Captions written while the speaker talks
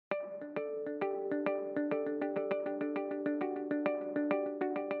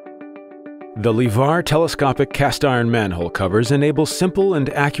The Livar telescopic cast iron manhole covers enable simple and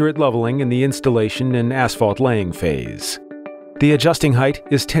accurate leveling in the installation and asphalt laying phase. The adjusting height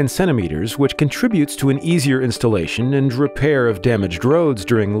is 10 centimeters, which contributes to an easier installation and repair of damaged roads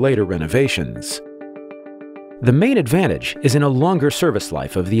during later renovations. The main advantage is in a longer service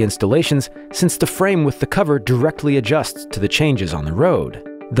life of the installations, since the frame with the cover directly adjusts to the changes on the road.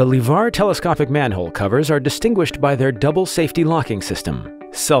 The Livar telescopic manhole covers are distinguished by their double safety locking system,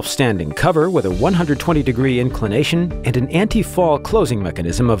 self-standing cover with a 120-degree inclination and an anti-fall closing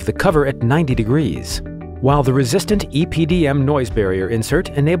mechanism of the cover at 90 degrees, while the resistant EPDM noise barrier insert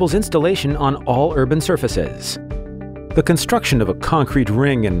enables installation on all urban surfaces. The construction of a concrete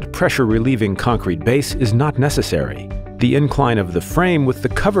ring and pressure-relieving concrete base is not necessary. The incline of the frame with the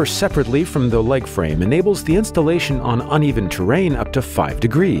cover separately from the leg frame enables the installation on uneven terrain up to 5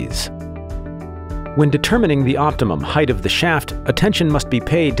 degrees. When determining the optimum height of the shaft, attention must be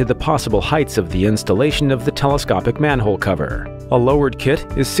paid to the possible heights of the installation of the telescopic manhole cover. A lowered kit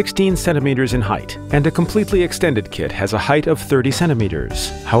is 16 centimeters in height, and a completely extended kit has a height of 30 centimeters.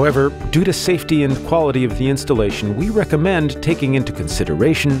 However, due to safety and quality of the installation, we recommend taking into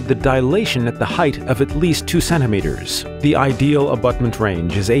consideration the dilation at the height of at least 2 centimeters. The ideal abutment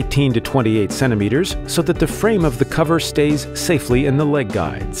range is 18 to 28 centimeters, so that the frame of the cover stays safely in the leg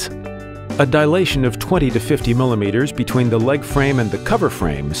guides. A dilation of 20 to 50 millimeters between the leg frame and the cover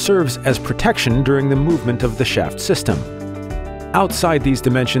frame serves as protection during the movement of the shaft system. Outside these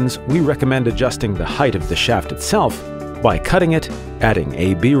dimensions, we recommend adjusting the height of the shaft itself by cutting it, adding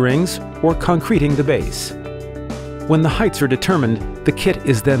AB rings, or concreting the base. When the heights are determined, the kit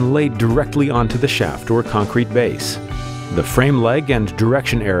is then laid directly onto the shaft or concrete base. The frame leg and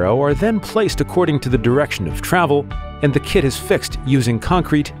direction arrow are then placed according to the direction of travel, and the kit is fixed using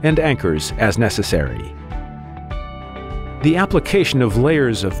concrete and anchors as necessary. The application of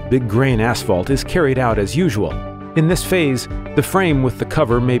layers of big grain asphalt is carried out as usual. In this phase, the frame with the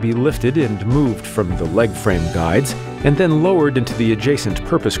cover may be lifted and moved from the leg frame guides and then lowered into the adjacent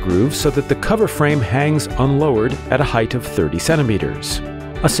purpose groove so that the cover frame hangs unlowered at a height of 30 centimeters.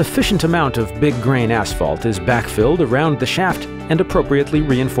 A sufficient amount of big grain asphalt is backfilled around the shaft and appropriately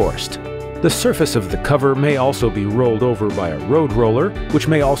reinforced. The surface of the cover may also be rolled over by a road roller, which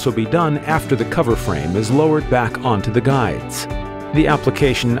may also be done after the cover frame is lowered back onto the guides. The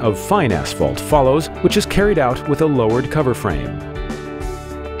application of fine asphalt follows, which is carried out with a lowered cover frame.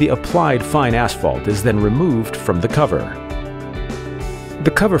 The applied fine asphalt is then removed from the cover. The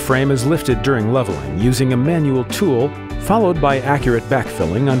cover frame is lifted during leveling using a manual tool, followed by accurate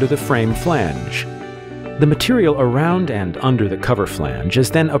backfilling under the frame flange. The material around and under the cover flange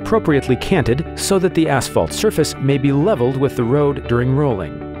is then appropriately canted so that the asphalt surface may be leveled with the road during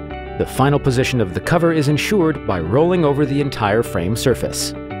rolling. The final position of the cover is ensured by rolling over the entire frame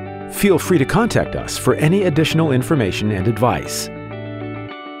surface. Feel free to contact us for any additional information and advice.